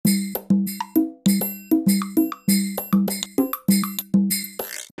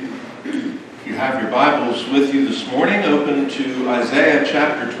Bibles with you this morning, open to Isaiah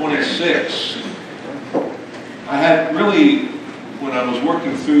chapter 26. I had really, when I was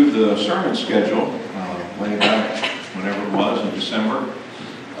working through the sermon schedule, way back whenever it was, in December,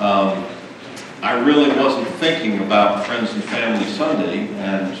 I really wasn't thinking about Friends and Family Sunday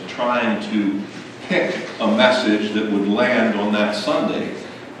and trying to pick a message that would land on that Sunday.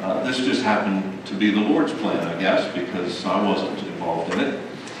 This just happened to be the Lord's plan, I guess, because I wasn't involved in it.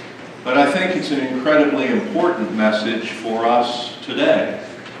 But I think it's an incredibly important message for us today.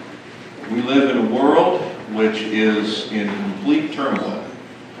 We live in a world which is in complete turmoil.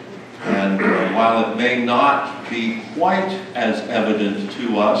 And while it may not be quite as evident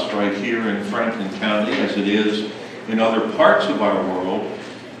to us right here in Franklin County as it is in other parts of our world,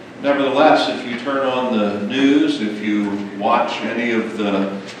 nevertheless, if you turn on the news, if you watch any of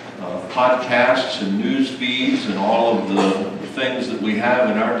the podcasts and news feeds and all of the things that we have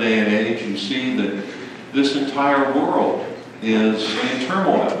in our day and age, you see that this entire world is in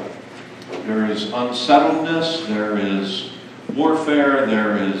turmoil. There is unsettledness, there is warfare,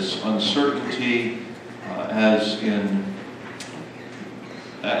 there is uncertainty, as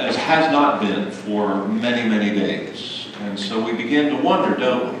has not been for many, many days. And so we begin to wonder,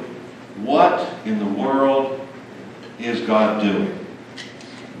 don't we? What in the world is God doing?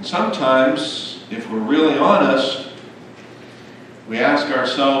 And sometimes, if we're really honest, we ask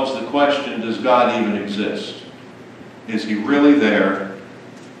ourselves the question, does God even exist? Is he really there?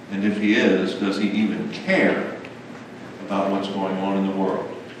 And if he is, does he even care about what's going on in the world?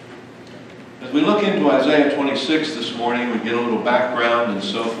 As we look into Isaiah 26 this morning, we get a little background and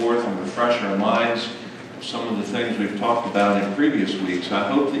so forth and refresh our minds of some of the things we've talked about in previous weeks. I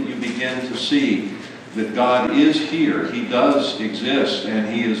hope that you begin to see that God is here. He does exist,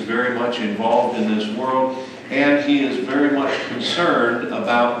 and he is very much involved in this world. And he is very much concerned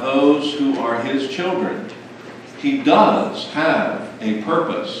about those who are his children. He does have a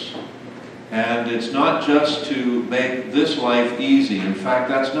purpose. And it's not just to make this life easy. In fact,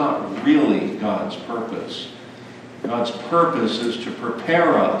 that's not really God's purpose. God's purpose is to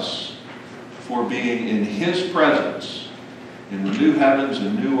prepare us for being in his presence in the new heavens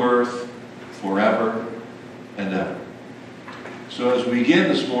and new earth forever and ever. So as we begin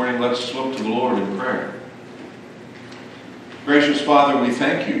this morning, let's look to the Lord in prayer. Gracious Father, we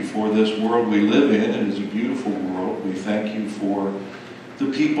thank you for this world we live in. It is a beautiful world. We thank you for the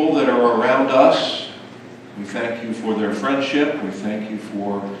people that are around us. We thank you for their friendship. We thank you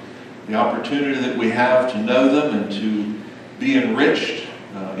for the opportunity that we have to know them and to be enriched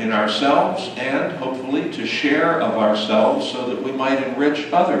in ourselves and hopefully to share of ourselves so that we might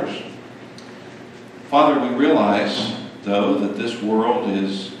enrich others. Father, we realize, though, that this world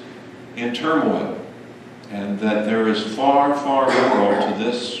is in turmoil, and that there is far, far more to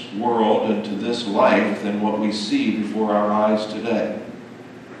this world and to this life than what we see before our eyes today.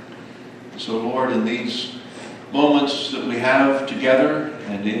 So, Lord, in these moments that we have together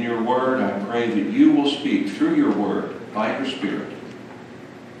and in your word, I pray that you will speak through your word by your Spirit,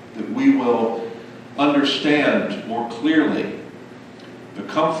 that we will understand more clearly the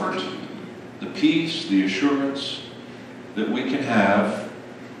comfort, the peace, the assurance that we can have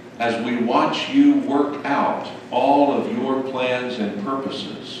as we watch you work out all of your plans and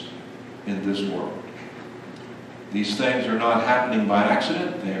purposes in this world. These things are not happening by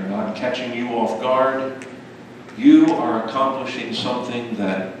accident. They are not catching you off guard. You are accomplishing something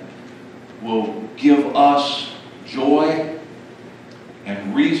that will give us joy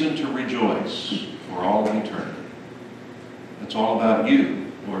and reason to rejoice for all of eternity. It's all about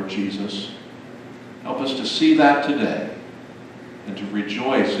you, Lord Jesus. Help us to see that today and to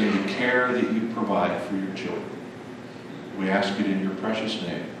rejoice in the care that you provide for your children. We ask it in your precious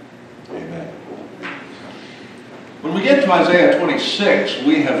name. Amen. When we get to Isaiah 26,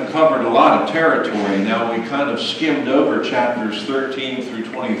 we have covered a lot of territory. Now, we kind of skimmed over chapters 13 through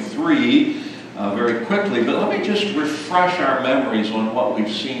 23 very quickly, but let me just refresh our memories on what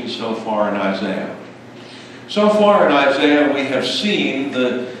we've seen so far in Isaiah. So far in Isaiah, we have seen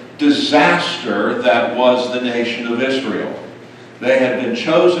the disaster that was the nation of Israel. They had been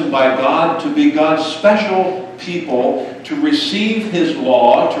chosen by God to be God's special people, to receive his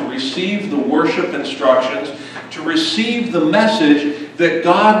law, to receive the worship instructions, to receive the message that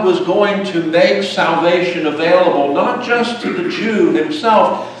God was going to make salvation available, not just to the Jew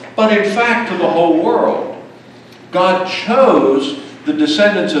himself, but in fact to the whole world. God chose the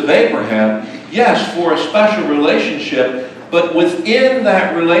descendants of Abraham, yes, for a special relationship, but within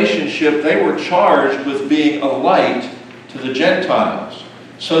that relationship they were charged with being a light to the Gentiles,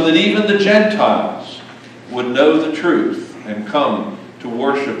 so that even the Gentiles would know the truth and come to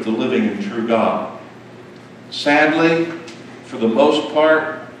worship the living and true God. Sadly, for the most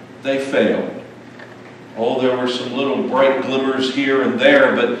part, they failed. Oh, there were some little bright glimmers here and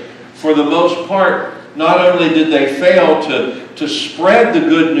there, but for the most part, not only did they fail to spread the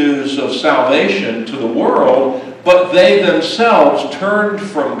good news of salvation to the world, but they themselves turned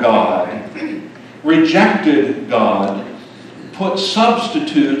from God, rejected God, put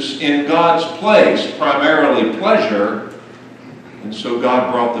substitutes in God's place, primarily pleasure, and so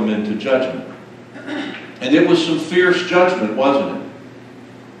God brought them into judgment. And it was some fierce judgment, wasn't it?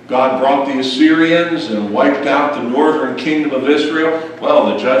 God brought the Assyrians and wiped out the northern kingdom of Israel. Well,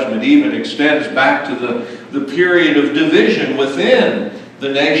 the judgment even extends back to the period of division within the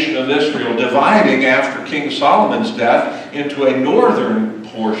nation of Israel, dividing after King Solomon's death into a northern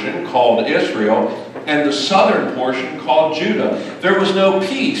portion called Israel and the southern portion called Judah. There was no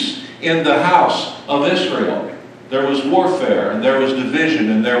peace in the house of Israel. There was warfare, and there was division,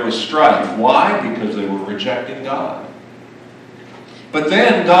 and there was strife. Why? Because they were rejecting God. But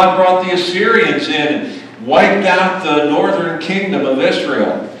then God brought the Assyrians in and wiped out the northern kingdom of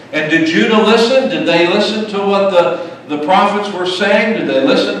Israel. And did Judah listen? Did they listen to what the prophets were saying? Did they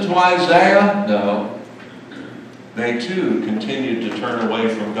listen to Isaiah? No. They too continued to turn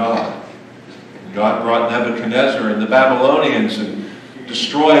away from God. God brought Nebuchadnezzar and the Babylonians and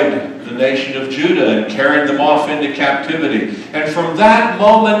destroyed the nation of Judah and carried them off into captivity. And from that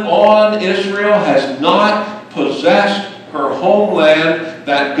moment on, Israel has not possessed her homeland,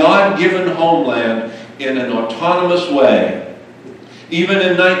 that God-given homeland, in an autonomous way. Even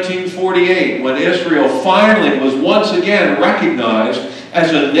in 1948, when Israel finally was once again recognized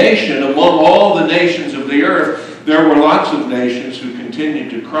as a nation among all the nations of the earth, there were lots of nations who continued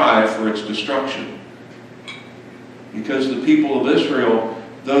to cry for its destruction. Because the people of Israel,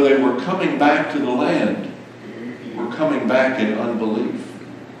 though they were coming back to the land, were coming back in unbelief.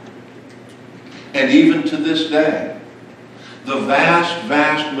 And even to this day, the vast,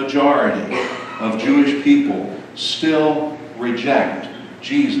 vast majority of Jewish people still reject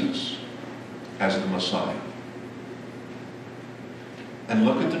Jesus as the Messiah. And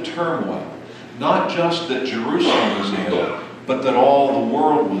look at the turmoil. Not just that Jerusalem was in, but that all the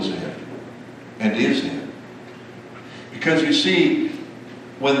world was in and is in. Because you see,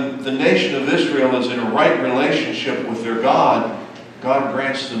 when the nation of Israel is in a right relationship with their God, God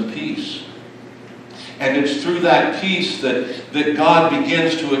grants them peace. And it's through that peace that God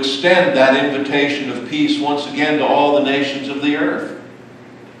begins to extend that invitation of peace once again to all the nations of the earth.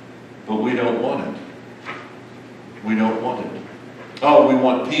 But we don't want it. We don't want it. Oh, we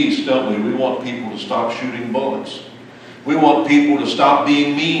want peace, don't we? We want people to stop shooting bullets. We want people to stop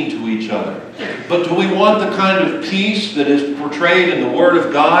being mean to each other. But do we want the kind of peace that is portrayed in the Word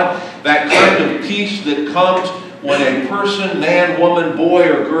of God? That kind of peace that comes when a person, man, woman, boy,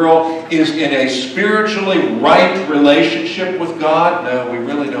 or girl, is in a spiritually right relationship with God? No, we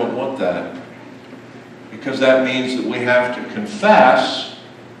really don't want that. Because that means that we have to confess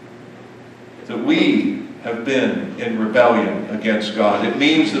that we have been in rebellion against God. It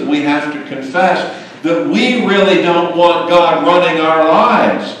means that we have to confess that we really don't want God running our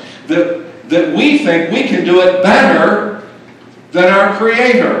lives. That we think we can do it better than our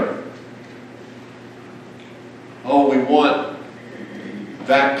Creator. Oh, we want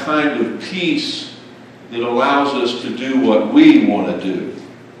that kind of peace that allows us to do what we want to do.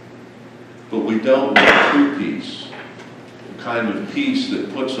 But we don't want true peace. The kind of peace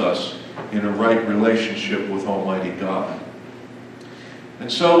that puts us in a right relationship with Almighty God.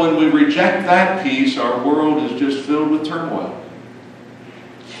 And so when we reject that peace, our world is just filled with turmoil.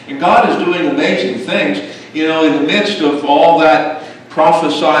 And God is doing amazing things. You know, in the midst of all that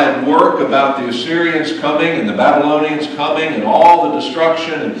prophesied work about the Assyrians coming and the Babylonians coming and all the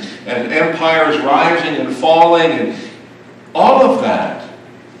destruction and empires rising and falling, and all of that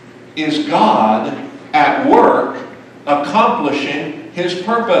is God at work accomplishing His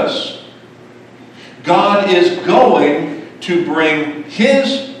purpose. God is going to bring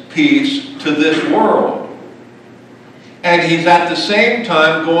His peace to this world. And He's at the same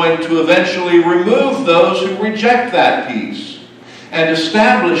time going to eventually remove those who reject that peace and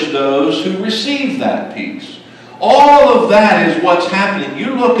establish those who receive that peace. All of that is what's happening.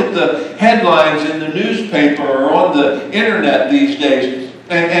 You look at the headlines in the newspaper or on the internet these days,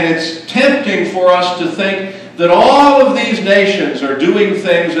 and it's tempting for us to think that all of these nations are doing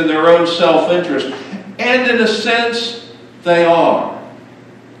things in their own self-interest. And in a sense, they are.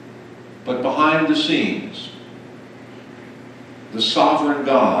 But behind the scenes, the sovereign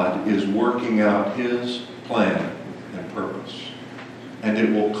God is working out His plan and purpose. And it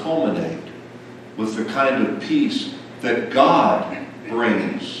will culminate with the kind of peace that God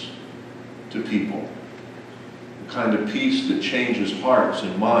brings to people. the kind of peace that changes hearts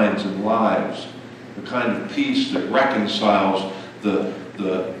and minds and lives, the kind of peace that reconciles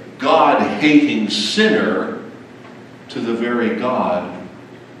the God-hating sinner to the very God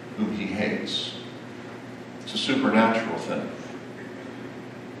whom he hates. It's a supernatural thing.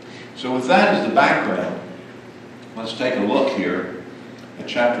 So with that as the background, let's take a look here at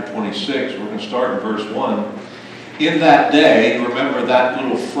chapter 26. We're going to start in verse 1. In that day, remember that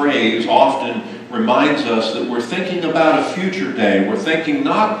little phrase often reminds us that we're thinking about a future day. We're thinking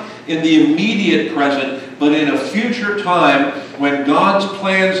not in the immediate present, but in a future time when God's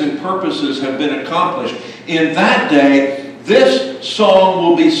plans and purposes have been accomplished. In that day, this song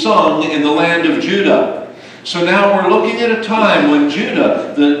will be sung in the land of Judah. So now we're looking at a time when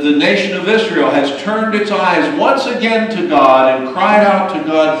Judah, the nation of Israel, has turned its eyes once again to God and cried out to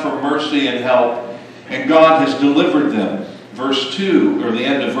God for mercy and help. And God has delivered them. Verse 2, or the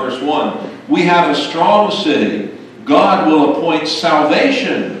end of verse 1. We have a strong city. God will appoint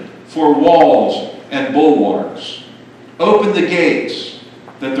salvation for walls and bulwarks. Open the gates,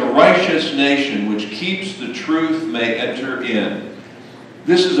 that the righteous nation which keeps the truth may enter in.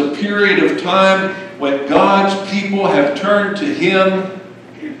 This is a period of time when God's people have turned to Him,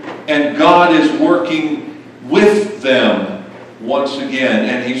 and God is working with them once again,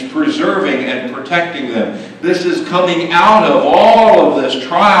 and He's preserving and protecting them. This is coming out of all of this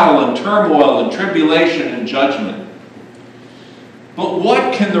trial and turmoil and tribulation and judgment. But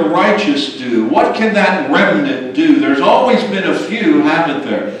what can the righteous do? What can that remnant do? There's always been a few, haven't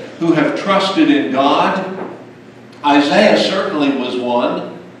there, who have trusted in God. Isaiah certainly was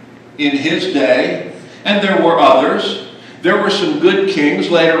one in his day, and there were others. There were some good kings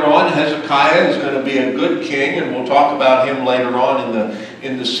later on. Hezekiah is going to be a good king, and we'll talk about him later on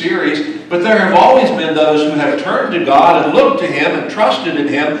in the series. But there have always been those who have turned to God and looked to Him and trusted in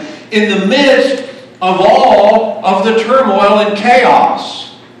Him in the midst of all of the turmoil and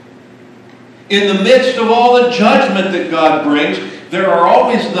chaos. In the midst of all the judgment that God brings, there are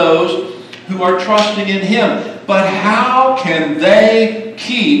always those who are trusting in Him. But how can they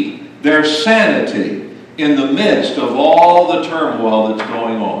keep their sanity in the midst of all the turmoil that's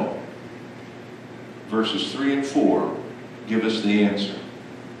going on? Verses 3 and 4 give us the answer.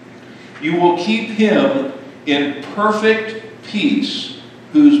 You will keep him in perfect peace,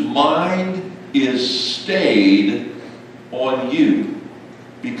 whose mind is stayed on you,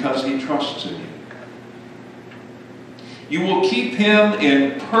 because he trusts in you. You will keep him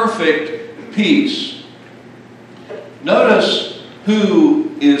in perfect peace. Notice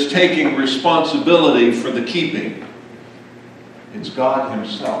who is taking responsibility for the keeping. It's God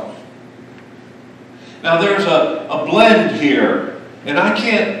Himself. Now there's a blend here, and I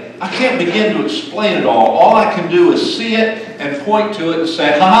can't begin to explain it all. All I can do is see it and point to it and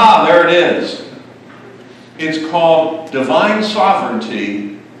say, ha-ha, there it is. It's called divine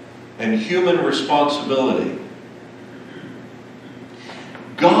sovereignty and human responsibility.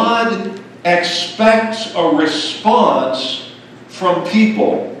 God expects a response from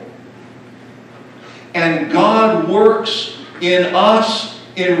people. And God works in us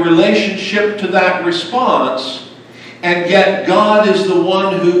in relationship to that response, and yet God is the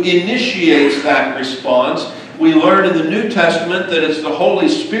one who initiates that response. We learn in the New Testament that it's the Holy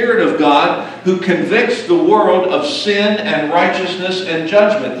Spirit of God who convicts the world of sin and righteousness and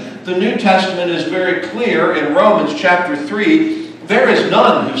judgment. The New Testament is very clear in Romans chapter 3, there is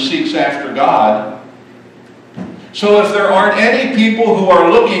none who seeks after God. So if there aren't any people who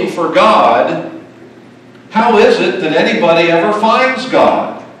are looking for God, how is it that anybody ever finds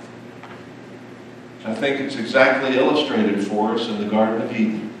God? I think it's exactly illustrated for us in the Garden of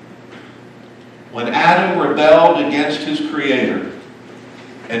Eden. When Adam rebelled against his Creator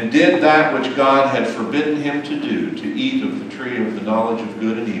and did that which God had forbidden him to do, to eat of the tree of the knowledge of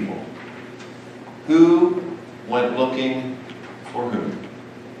good and evil, who went looking for whom?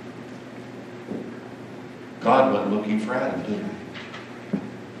 God went looking for Adam, didn't He?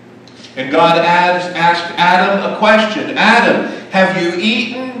 And God asked Adam a question. Adam, have you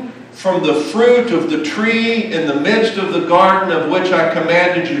eaten from the fruit of the tree in the midst of the garden of which I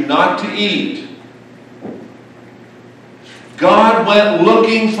commanded you not to eat? God went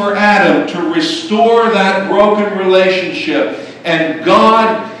looking for Adam to restore that broken relationship. And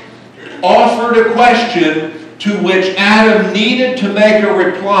God offered a question to which Adam needed to make a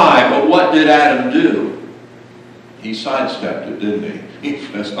reply. But what did Adam do? He sidestepped it, didn't he? He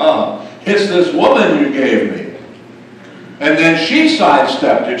says, it's this woman you gave me. And then she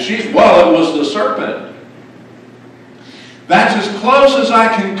sidestepped it. It was the serpent. That's as close as I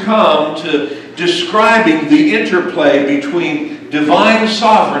can come to describing the interplay between divine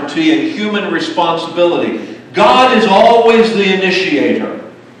sovereignty and human responsibility. God is always the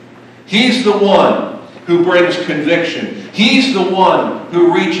initiator. He's the one who brings conviction. He's the one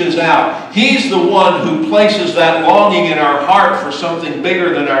who reaches out. He's the one who places that longing in our heart for something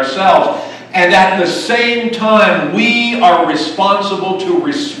bigger than ourselves. And at the same time, we are responsible to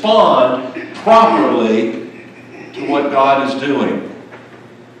respond properly to what God is doing.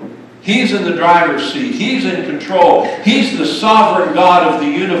 He's in the driver's seat. He's in control. He's the sovereign God of the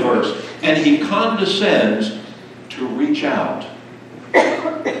universe. And He condescends to reach out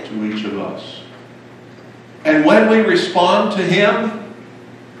to each of us. And when we respond to Him,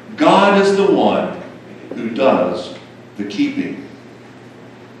 God is the one who does the keeping.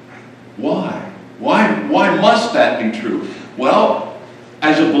 Why? Why must that be true? Well,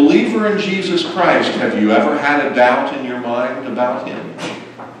 as a believer in Jesus Christ, have you ever had a doubt in your mind about Him?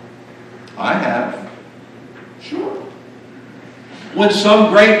 I have. Sure. When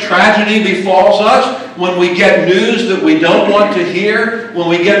some great tragedy befalls us, when we get news that we don't want to hear, when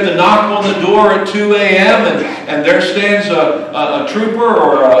we get the knock on the door at 2 a.m. and there stands a trooper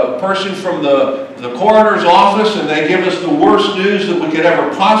or a person from the coroner's office and they give us the worst news that we could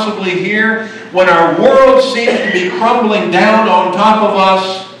ever possibly hear, when our world seems to be crumbling down on top of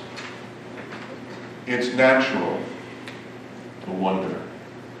us, it's natural to wonder.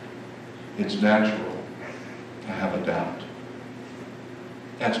 It's natural to have a doubt.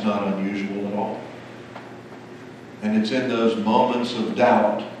 That's not unusual at all. And it's in those moments of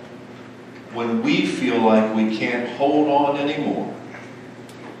doubt when we feel like we can't hold on anymore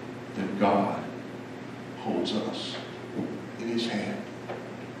that God holds us in His hand.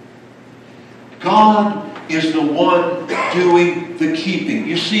 God is the one doing the keeping.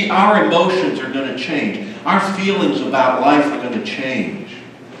 You see, our emotions are going to change. Our feelings about life are going to change.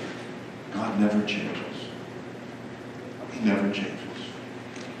 God never changes. He never changes.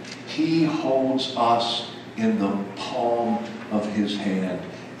 He holds us in the palm of His hand,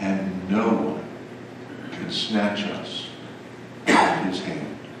 and no one can snatch us out of His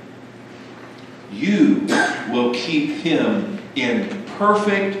hand. You will keep Him in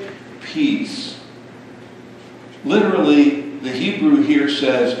perfect peace. Literally, the Hebrew here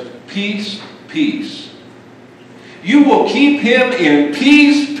says, peace, peace. You will keep Him in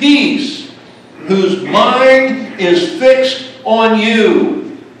peace, peace, whose mind is fixed on you.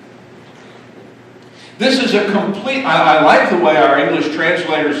 This is a complete, I like the way our English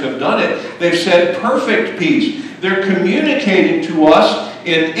translators have done it. They've said perfect peace. They're communicating to us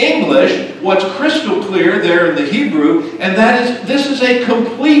in English what's crystal clear there in the Hebrew, and that is, this is a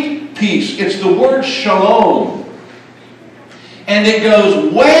complete peace. It's the word shalom. And it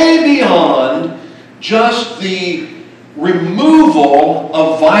goes way beyond just the removal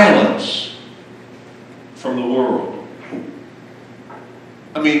of violence from the world.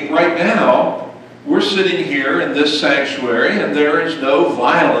 I mean, right now, we're sitting here in this sanctuary and there is no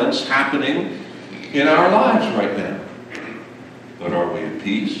violence happening in our lives right now. But are we at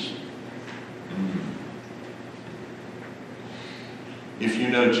peace? If you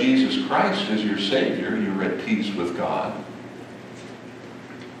know Jesus Christ as your Savior, you're at peace with God.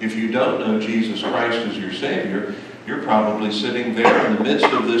 If you don't know Jesus Christ as your Savior, you're probably sitting there in the midst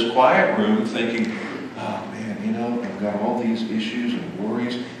of this quiet room thinking, oh man, you know, I've got all these issues and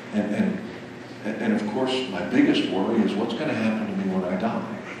worries and of course, my biggest worry is what's going to happen to me when I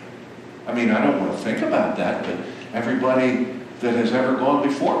die. I mean, I don't want to think about that, but everybody that has ever gone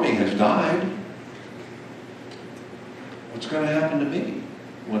before me has died. What's going to happen to me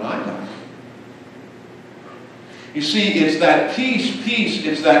when I die? You see, it's that peace,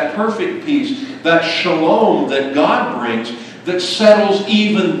 it's that perfect peace, that shalom that God brings that settles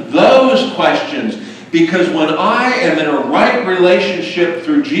even those questions. Because when I am in a right relationship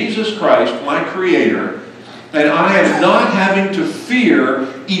through Jesus Christ, my Creator, and I am not having to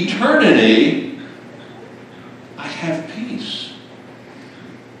fear eternity, I have peace.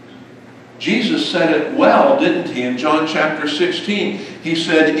 Jesus said it well, didn't He, in John chapter 16? He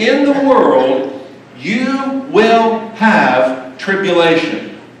said, in the world, you will have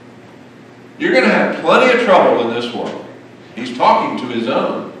tribulation. You're going to have plenty of trouble in this world. He's talking to His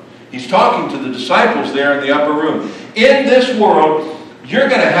own. He's talking to the disciples there in the upper room. In this world, you're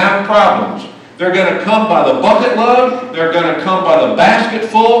going to have problems. They're going to come by the bucket load. They're going to come by the basket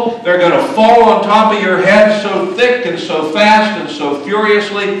full. They're going to fall on top of your head so thick and so fast and so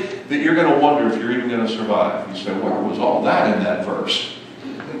furiously that you're going to wonder if you're even going to survive. You say, where was all that in that verse?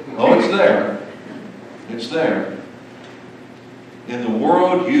 Oh, it's there. It's there. In the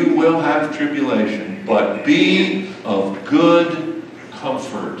world you will have tribulation, but be of good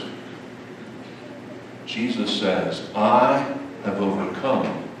comfort. Jesus says, I have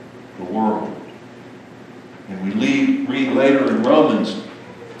overcome the world. And we read later in Romans,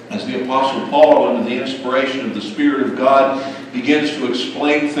 as the Apostle Paul, under the inspiration of the Spirit of God, begins to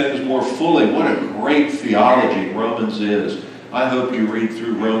explain things more fully. What a great theology Romans is. I hope you read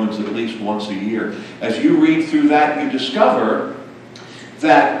through Romans at least once a year. As you read through that, you discover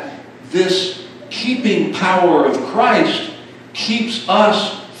that this keeping power of Christ keeps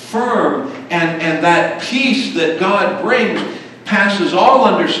us firm, and that peace that God brings passes all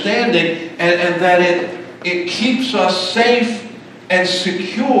understanding, and that it keeps us safe and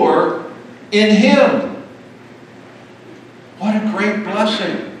secure in Him. What a great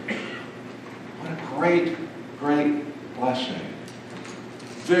blessing. What a great, great blessing.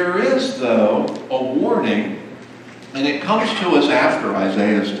 There is, though, a warning, and it comes to us after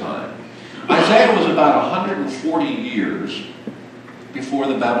Isaiah's time. Isaiah was about 140 years before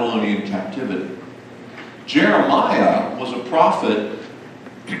the Babylonian captivity. Jeremiah was a prophet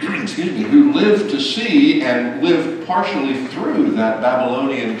who lived to see and lived partially through that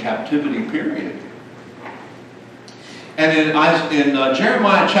Babylonian captivity period. And in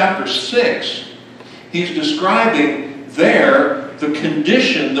Jeremiah chapter 6, he's describing there the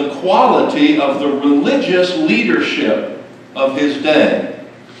condition, the quality of the religious leadership of his day.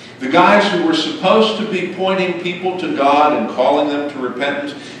 The guys who were supposed to be pointing people to God and calling them to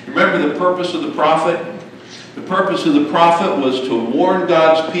repentance. Remember the purpose of the prophet? The purpose of the prophet was to warn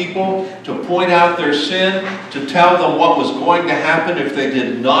God's people, to point out their sin, to tell them what was going to happen if they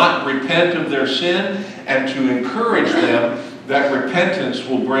did not repent of their sin, and to encourage them that repentance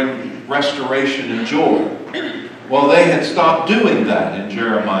will bring restoration and joy. Well, they had stopped doing that in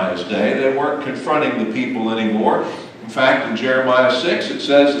Jeremiah's day. They weren't confronting the people anymore. In fact, in Jeremiah 6, it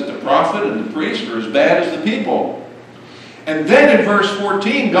says that the prophet and the priest are as bad as the people. And then in verse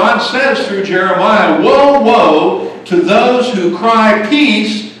 14, God says through Jeremiah, "Woe, woe to those who cry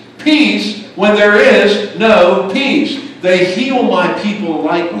peace, peace, when there is no peace. They heal my people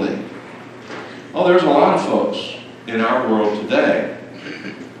lightly." Well, there's a lot of folks in our world today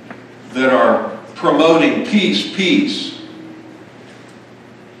that are promoting peace, peace.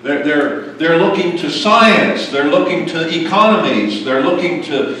 They're looking to science. They're looking to economies. They're looking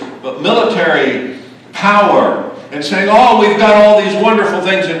to military power and saying, "Oh, we've got all these wonderful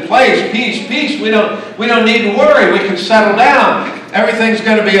things in place. Peace, peace. We don't need to worry. We can settle down. Everything's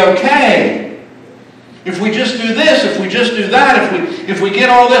going to be okay. If we just do this, if we just do that, if we get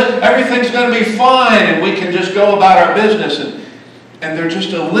all this, everything's going to be fine, and we can just go about our business." And they're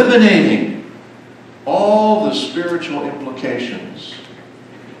just eliminating all the spiritual implications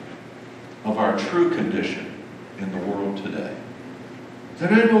of our true condition in the world today. They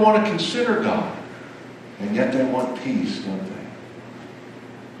don't even want to consider God, and yet they want peace, don't they?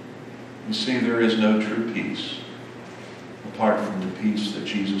 You see, there is no true peace apart from the peace that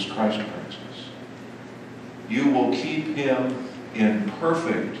Jesus Christ brings us. You will keep Him in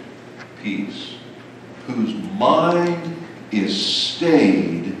perfect peace, whose mind is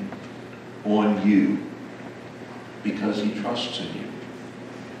stayed on you because He trusts in you.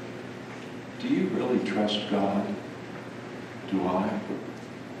 Do you really trust God? Do I?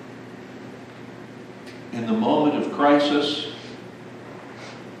 In the moment of crisis,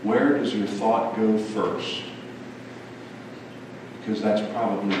 where does your thought go first? Because that's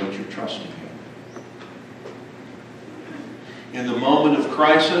probably what you're trusting in. In the moment of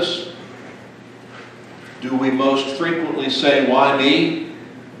crisis, do we most frequently say, "Why me?"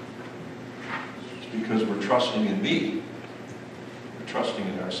 It's because we're trusting in me. We're trusting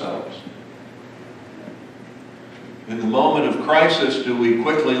in ourselves. In the moment of crisis, do we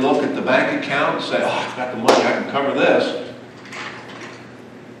quickly look at the bank account and say, "Oh, I've got the money, I can cover this"?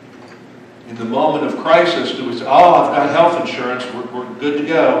 In the moment of crisis, do we say, "Oh, I've got health insurance, we're good to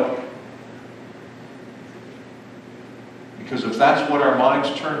go"? Because if that's what our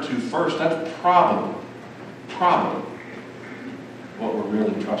minds turn to first, that's probably what we're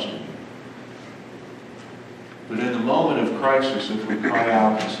really trusting in. But in the moment of crisis, if we cry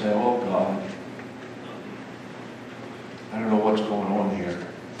out and say, "Oh God, I don't know what's going on here,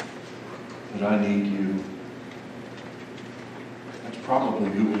 but I need you," that's probably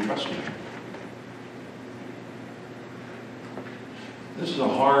who we're trusting in. This is a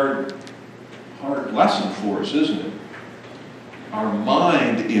hard lesson for us, isn't it? Our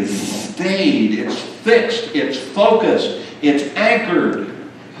mind is stayed, it's fixed, it's focused, it's anchored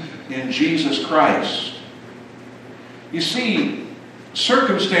in Jesus Christ. You see,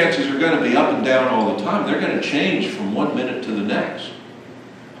 circumstances are going to be up and down all the time. They're going to change from one minute to the next.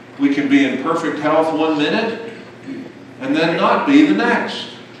 We can be in perfect health one minute and then not be the next.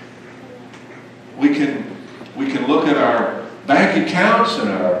 We can look at our bank accounts and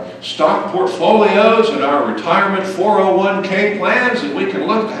our stock portfolios and our retirement 401k plans, and we can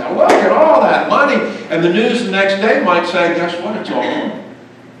look at all that money, and the news the next day might say, guess what, it's all gone.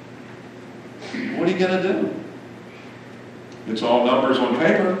 What are you going to do? It's all numbers on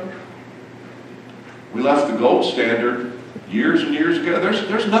paper. We left the gold standard years and years ago.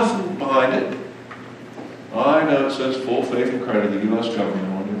 There's nothing behind it. I know it says full faith and credit of the U.S.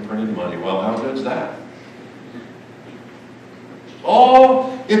 government on your printed money. Well, how good's that?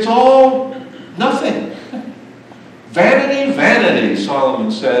 It's all nothing. Vanity, vanity,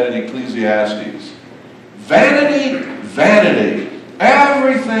 Solomon said in Ecclesiastes. Vanity, vanity.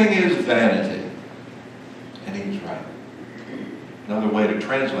 Everything is vanity. And he was right. Another way to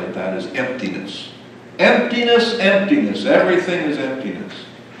translate that is emptiness. Emptiness, emptiness. Everything is emptiness.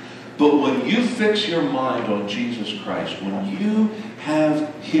 But when you fix your mind on Jesus Christ, when you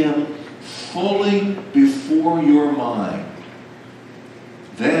have Him fully before your mind,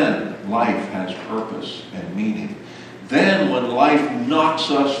 then life has purpose and meaning. Then when life knocks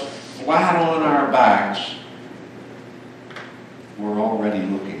us flat on our backs, we're already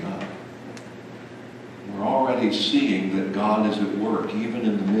looking up. We're already seeing that God is at work, even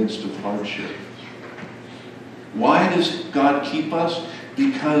in the midst of hardship. Why does God keep us?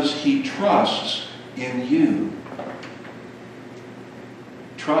 Because He trusts in you.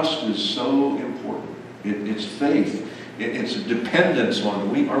 Trust is so important. It's faith. It's a dependence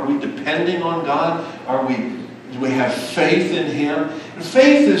on. Are we depending on God? Do we have faith in Him? And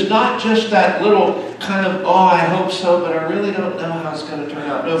faith is not just that little kind of, I hope so, but I really don't know how it's going to turn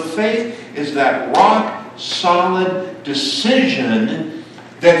out. No, faith is that rock solid decision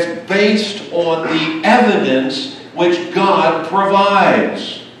that's based on the evidence which God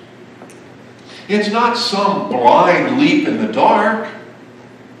provides. It's not some blind leap in the dark.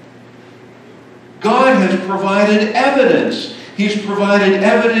 God has provided evidence. He's provided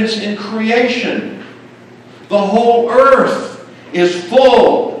evidence in creation. The whole earth is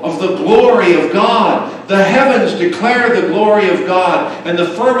full of the glory of God. The heavens declare the glory of God, and the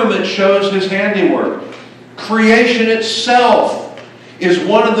firmament shows His handiwork. Creation itself is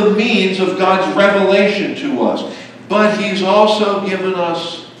one of the means of God's revelation to us. But He's also given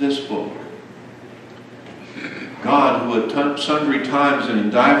us this book. God, who at sundry times and in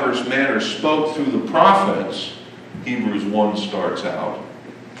diverse manners spoke through the prophets, Hebrews 1 starts out,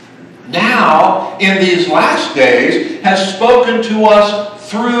 now, in these last days, has spoken to us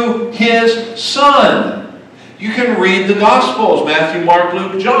through His Son. You can read the Gospels, Matthew, Mark,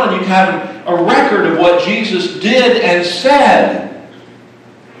 Luke, John. You can have a record of what Jesus did and said.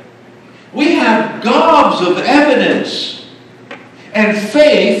 We have gobs of evidence. And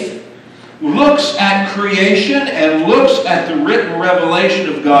faith looks at creation and looks at the written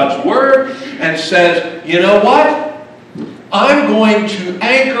revelation of God's Word and says, you know what? I'm going to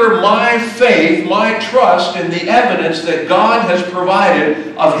anchor my faith, my trust in the evidence that God has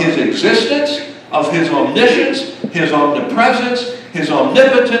provided of His existence, of His omniscience, His omnipresence, His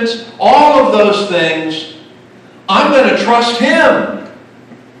omnipotence, all of those things. I'm going to trust Him.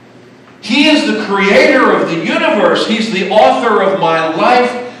 He is the creator of the universe. He's the author of my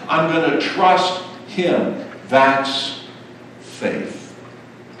life. I'm going to trust Him. That's faith.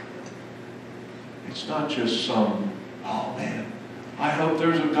 It's not just some, oh man, I hope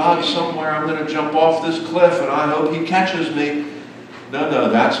there's a God somewhere. I'm going to jump off this cliff and I hope He catches me. No,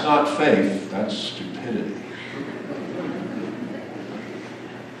 that's not faith. That's stupidity.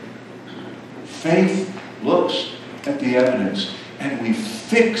 Faith looks at the evidence and we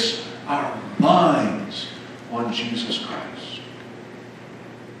fix our minds on Jesus Christ.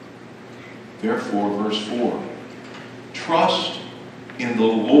 Therefore, verse 4, trust in the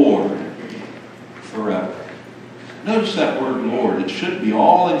Lord forever. Notice that word Lord. It should be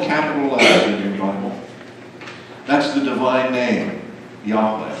all in capital letters in your Bible. That's the divine name,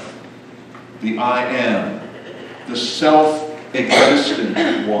 Yahweh. The I Am. The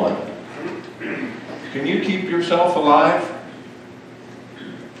self-existent one. Can you keep yourself alive?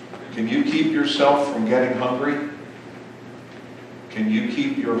 Can you keep yourself from getting hungry? Can you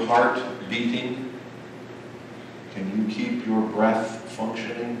keep your heart beating? Can you keep your breath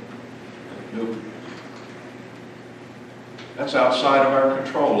functioning? Nope. That's outside of our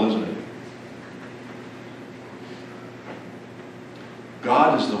control, isn't it?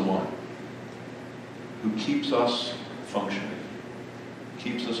 God is the one who keeps us functioning,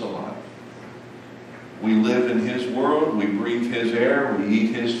 keeps us alive. We live in His world, we breathe His air, we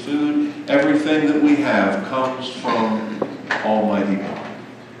eat His food. Everything that we have comes from Almighty God.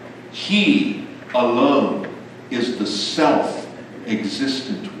 He alone is the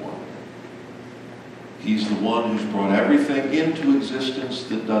self-existent one. He's the one who's brought everything into existence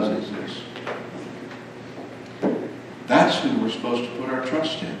that does exist. That's who we're supposed to put our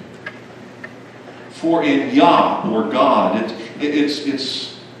trust in. For in Yah, or God, it's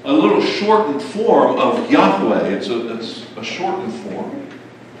a little shortened form of Yahweh. It's a shortened form.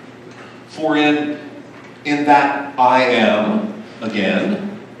 For in that I am,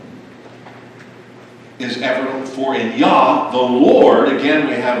 again, is ever, for in Yah, the Lord, again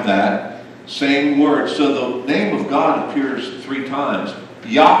we have that same word. So the name of God appears 3 times.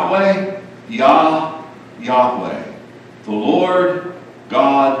 Yahweh, Yah, Yahweh. The Lord,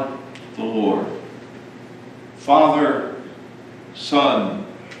 God, the Lord. Father, Son,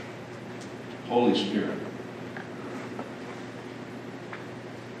 Holy Spirit.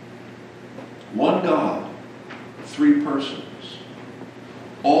 One God, 3 persons.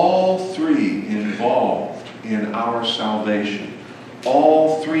 All 3 involved in our salvation.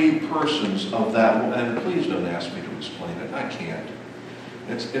 All 3 persons of that. And please don't ask me to explain it. I can't.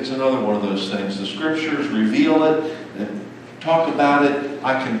 It's another one of those things. The Scriptures reveal it and talk about it.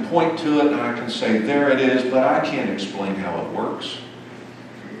 I can point to it and I can say, there it is, but I can't explain how it works.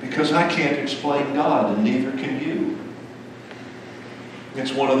 Because I can't explain God, and neither can you.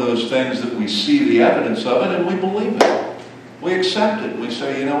 It's one of those things that we see the evidence of it and we believe it. We accept it. We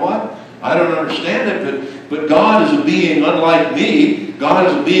say, you know what? I don't understand it, but God is a being unlike me. God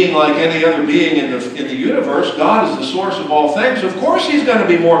is a being like any other being in the universe. God is the source of all things. Of course He's going to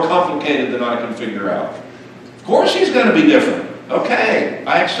be more complicated than I can figure out. Of course He's going to be different. Okay,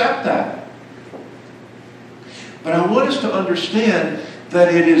 I accept that. But I want us to understand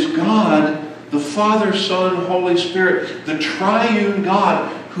that it is God, the Father, Son, Holy Spirit, the triune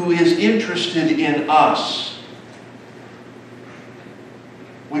God, who is interested in us.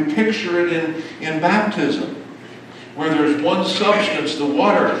 We picture it in baptism, where there's one substance, the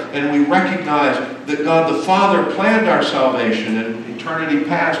water, and we recognize that God the Father planned our salvation in eternity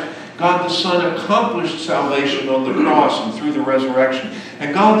past. God the Son accomplished salvation on the cross and through the resurrection.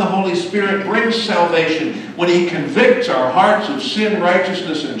 And God the Holy Spirit brings salvation when He convicts our hearts of sin,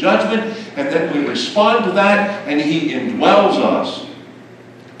 righteousness, and judgment. And then we respond to that, and He indwells us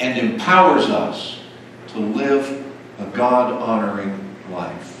and empowers us to live a God-honoring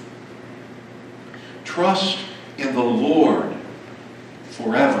life. Trust in the Lord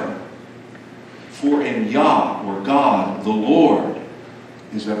forever. For in Yah, or God, the Lord,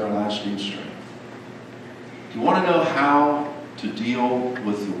 is everlasting strength. Do you want to know how to deal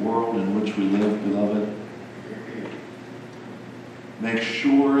with the world in which we live, beloved? Make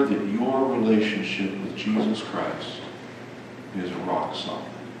sure that your relationship with Jesus Christ is rock solid.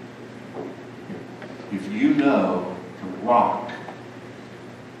 If you know the rock,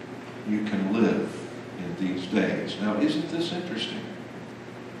 you can live in these days. Now, isn't this interesting?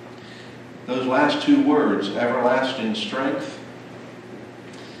 Those last 2 words, everlasting strength,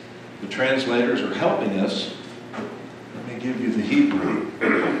 the translators are helping us. Let me give you the Hebrew.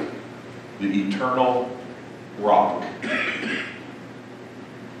 The eternal rock.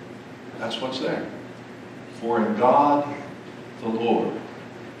 That's what's there. For in God, the Lord,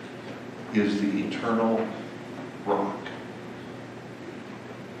 is the eternal rock.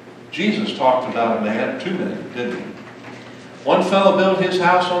 Jesus talked about a man, 2 men, didn't he? One fellow built his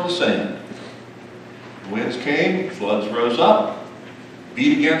house on the sand. The winds came, floods rose up,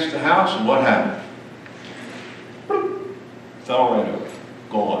 beat against the house, and what happened? Fell right over.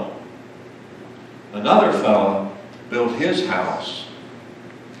 Gone. Another fellow built his house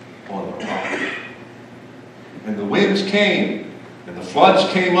on the rock. And the winds came, and the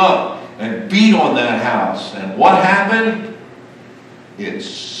floods came up, and beat on that house. And what happened? It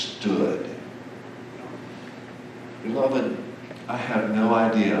stood. Beloved, I have no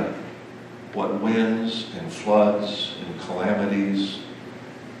idea what winds and floods and calamities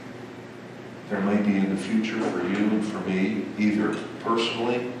there may be in the future for you and for me, either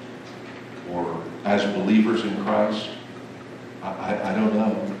personally or as believers in Christ. I don't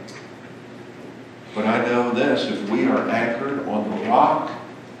know. But I know this, if we are anchored on the rock,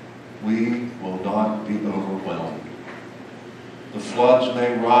 we will not be overwhelmed. The floods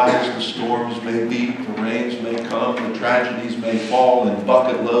may rise, the storms may beat, the rains may come, the tragedies may fall in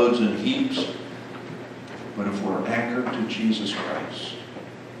bucket loads and heaps. But if we're anchored to Jesus Christ,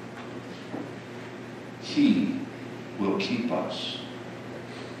 He will keep us,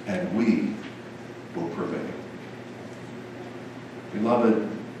 and we will prevail. Beloved,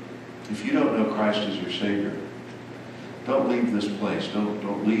 if you don't know Christ as your Savior, don't leave this place.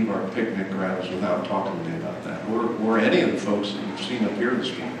 Don't leave our picnic grounds without talking to me about that. Or any of the folks that you've seen up here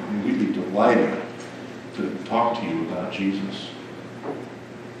this morning. I mean, we'd be delighted to talk to you about Jesus.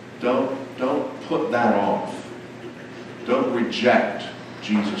 Don't put that off. Don't reject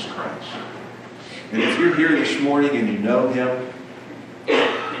Jesus Christ. And if you're here this morning and you know Him,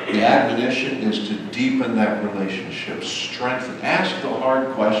 the admonition is to deepen that relationship, strengthen. Ask the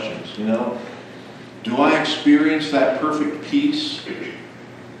hard questions, Do I experience that perfect peace?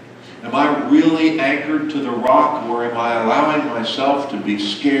 Am I really anchored to the rock, or am I allowing myself to be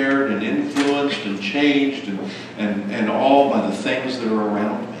scared and influenced and changed and all by the things that are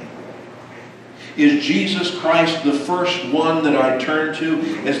around me? Is Jesus Christ the first one that I turn to?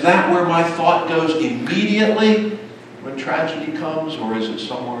 Is that where my thought goes immediately when tragedy comes, or is it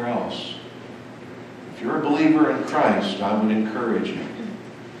somewhere else? If you're a believer in Christ, I would encourage you.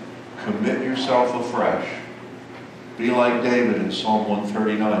 Commit yourself afresh. Be like David in Psalm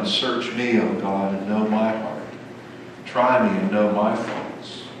 139. Search me, O God, and know my heart. Try me and know my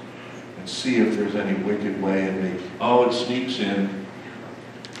thoughts. And see if there's any wicked way in me. Oh, it sneaks in,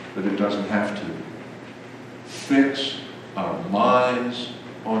 but it doesn't have to. Fix our minds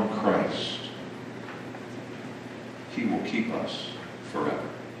on Christ. He will keep us forever.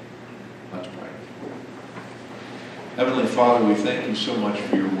 Let's pray. Heavenly Father, we thank you so much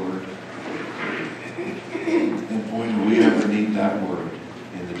for your word. And boy, do we ever need that word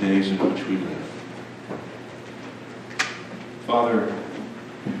in the days in which we live. Father,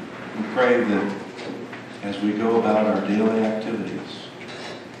 we pray that as we go about our daily activities,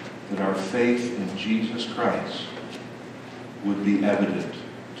 that our faith in Jesus Christ would be evident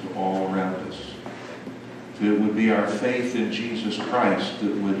to all around us. That it would be our faith in Jesus Christ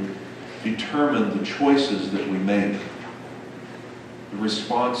that would determine the choices that we make, the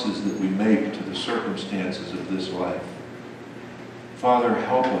responses that we make to the circumstances of this life. Father,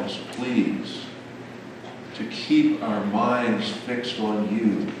 help us, please, to keep our minds fixed on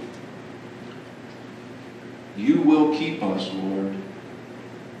you. You will keep us, Lord,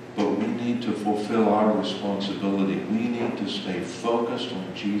 but we need to fulfill our responsibility. We need to stay focused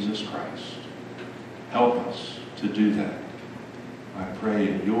on Jesus Christ. Help us to do that. I pray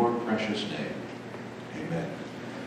in your precious name. Amen.